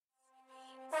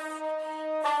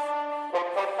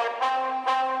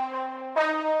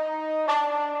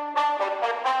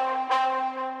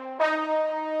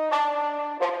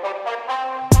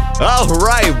All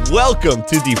right, welcome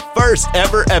to the first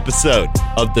ever episode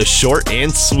of The Short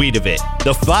and Sweet of It,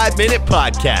 the 5-minute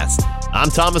podcast. I'm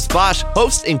Thomas Basch,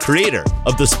 host and creator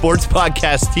of the sports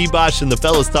podcast Basch and the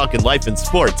Fellas Talking Life and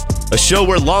Sports, a show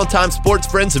where longtime sports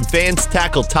friends and fans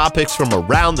tackle topics from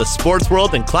around the sports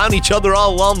world and clown each other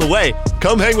all along the way.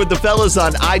 Come hang with the fellas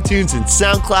on iTunes and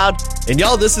SoundCloud. And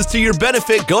y'all, this is to your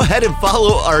benefit. Go ahead and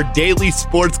follow our daily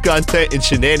sports content and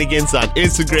shenanigans on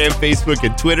Instagram, Facebook,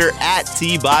 and Twitter at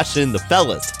Basch and the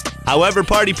Fellas. However,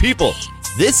 party people,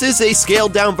 this is a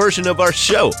scaled down version of our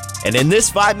show. And in this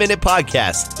 5-minute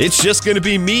podcast, it's just going to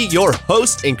be me, your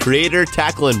host and creator,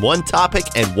 tackling one topic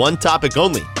and one topic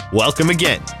only. Welcome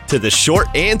again to the short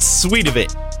and sweet of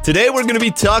it. Today, we're going to be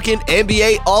talking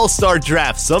NBA All-Star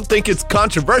Draft. Some think it's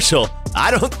controversial. I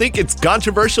don't think it's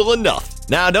controversial enough.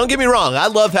 Now, don't get me wrong. I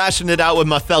love hashing it out with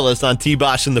my fellas on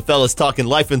Basch and the Fellas Talking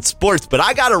Life and Sports, but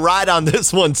I got to ride on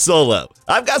this one solo.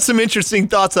 I've got some interesting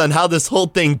thoughts on how this whole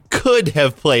thing could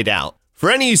have played out. For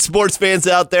any sports fans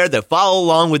out there that follow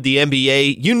along with the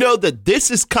NBA, you know that this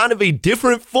is kind of a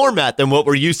different format than what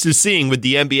we're used to seeing with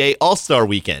the NBA All-Star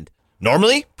Weekend.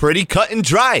 Normally, pretty cut and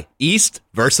dry, East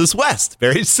versus West,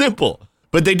 very simple.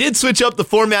 But they did switch up the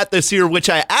format this year, which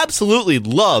I absolutely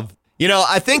love. You know,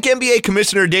 I think NBA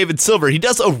Commissioner David Silver, he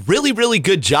does a really, really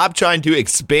good job trying to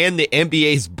expand the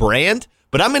NBA's brand,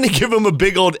 but I'm going to give him a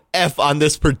big old F on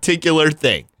this particular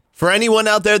thing. For anyone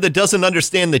out there that doesn't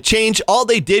understand the change, all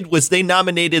they did was they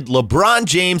nominated LeBron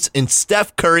James and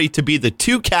Steph Curry to be the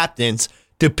two captains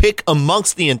to pick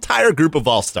amongst the entire group of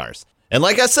All-Stars. And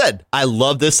like I said, I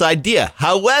love this idea.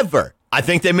 However, I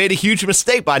think they made a huge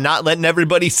mistake by not letting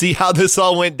everybody see how this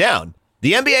all went down.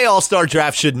 The NBA All-Star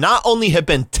Draft should not only have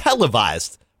been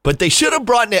televised, but they should have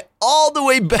brought it all the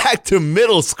way back to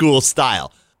middle school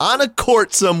style. On a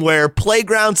court somewhere,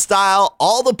 playground style,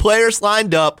 all the players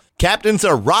lined up. Captains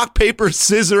are rock, paper,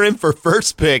 scissoring for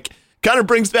first pick. Kind of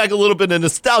brings back a little bit of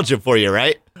nostalgia for you,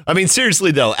 right? I mean,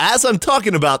 seriously, though, as I'm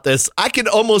talking about this, I can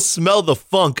almost smell the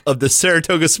funk of the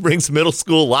Saratoga Springs Middle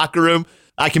School locker room.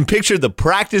 I can picture the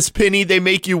practice penny they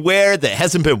make you wear that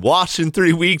hasn't been washed in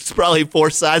 3 weeks, probably 4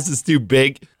 sizes too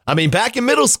big. I mean, back in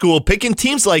middle school, picking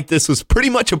teams like this was pretty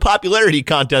much a popularity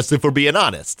contest, if we're being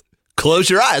honest. Close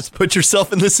your eyes, put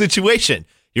yourself in this situation.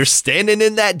 You're standing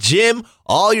in that gym,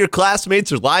 all your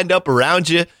classmates are lined up around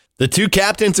you. The two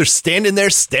captains are standing there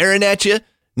staring at you.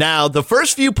 Now, the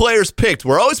first few players picked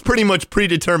were always pretty much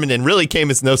predetermined and really came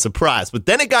as no surprise. But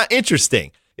then it got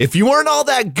interesting. If you weren't all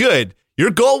that good,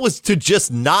 your goal was to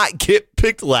just not get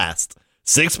picked last.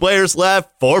 6 players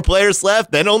left, 4 players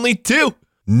left, then only 2.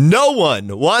 No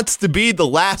one wants to be the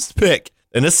last pick,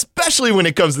 and especially when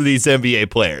it comes to these NBA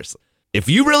players. If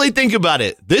you really think about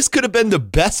it, this could have been the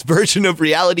best version of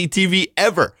reality TV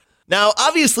ever. Now,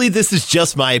 obviously, this is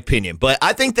just my opinion, but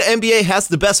I think the NBA has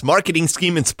the best marketing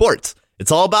scheme in sports.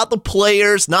 It's all about the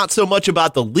players, not so much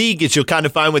about the league, as you'll kind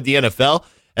of find with the NFL.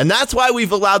 And that's why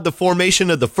we've allowed the formation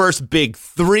of the first big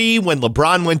 3 when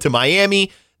LeBron went to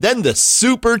Miami, then the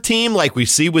super team like we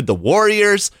see with the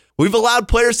Warriors. We've allowed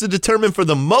players to determine, for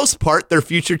the most part, their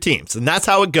future teams, and that's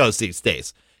how it goes these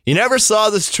days. You never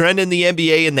saw this trend in the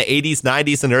NBA in the 80s,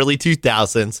 90s, and early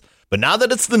 2000s. But now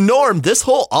that it's the norm, this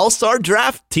whole all-star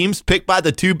draft, teams picked by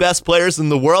the 2 best players in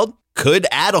the world, could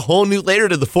add a whole new layer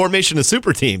to the formation of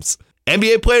super teams.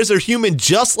 NBA players are human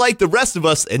just like the rest of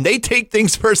us, and they take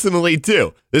things personally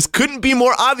too. This couldn't be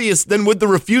more obvious than with the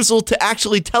refusal to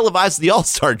actually televise the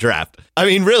all-star draft. I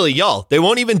mean, really, y'all, they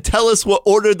won't even tell us what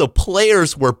order the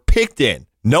players were picked in.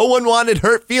 No one wanted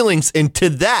hurt feelings, and to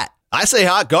that, I say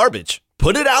hot garbage.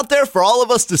 Put it out there for all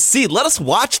of us to see. Let us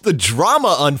watch the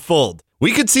drama unfold.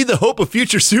 We could see the hope of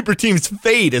future super teams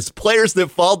fade as players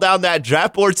that fall down that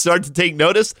draft board start to take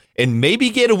notice and maybe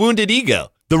get a wounded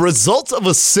ego. The results of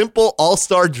a simple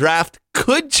all-star draft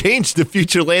could change the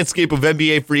future landscape of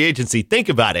NBA free agency. Think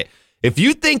about it. If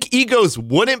you think egos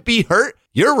wouldn't be hurt,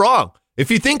 you're wrong.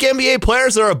 If you think NBA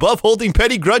players are above holding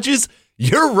petty grudges,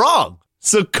 you're wrong.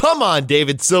 So come on,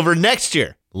 David Silver, next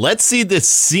year. Let's see this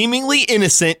seemingly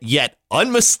innocent yet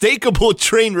unmistakable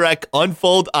train wreck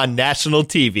unfold on national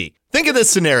TV. Think of this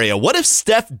scenario. What if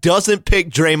Steph doesn't pick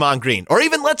Draymond Green? Or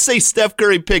even let's say Steph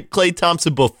Curry picked Klay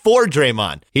Thompson before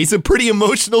Draymond. He's a pretty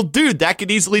emotional dude. That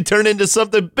could easily turn into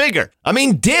something bigger. I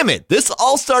mean, damn it. This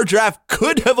all-star draft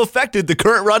could have affected the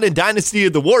current run and dynasty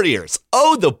of the Warriors.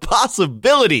 Oh, the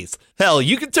possibilities. Hell,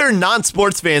 you could turn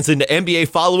non-sports fans into NBA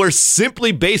followers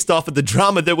simply based off of the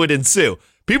drama that would ensue.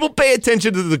 People pay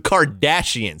attention to the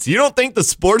Kardashians. You don't think the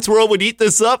sports world would eat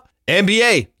this up?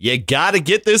 NBA, you gotta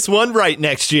get this one right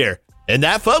next year. And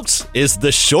that, folks, is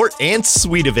the short and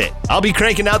sweet of it. I'll be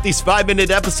cranking out these 5-minute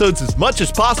episodes as much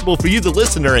as possible for you, the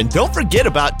listener, and don't forget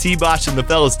about Basch and the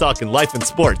Fellas talking life and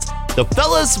sports. The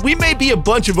Fellas, we may be a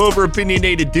bunch of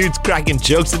over-opinionated dudes cracking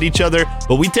jokes at each other,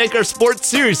 but we take our sports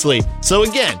seriously. So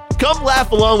again, come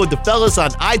laugh along with the Fellas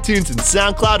on iTunes and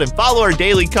SoundCloud, and follow our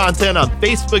daily content on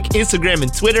Facebook, Instagram,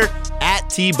 and Twitter at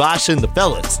Basch and the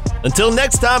Fellas. Until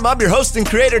next time, I'm your host and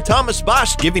creator, Thomas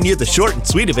Basch, giving you the short and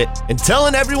sweet of it, and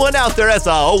telling everyone out there, as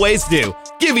I always do,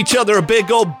 give each other a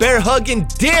big old bear hug, and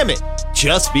damn it,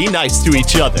 just be nice to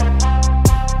each other.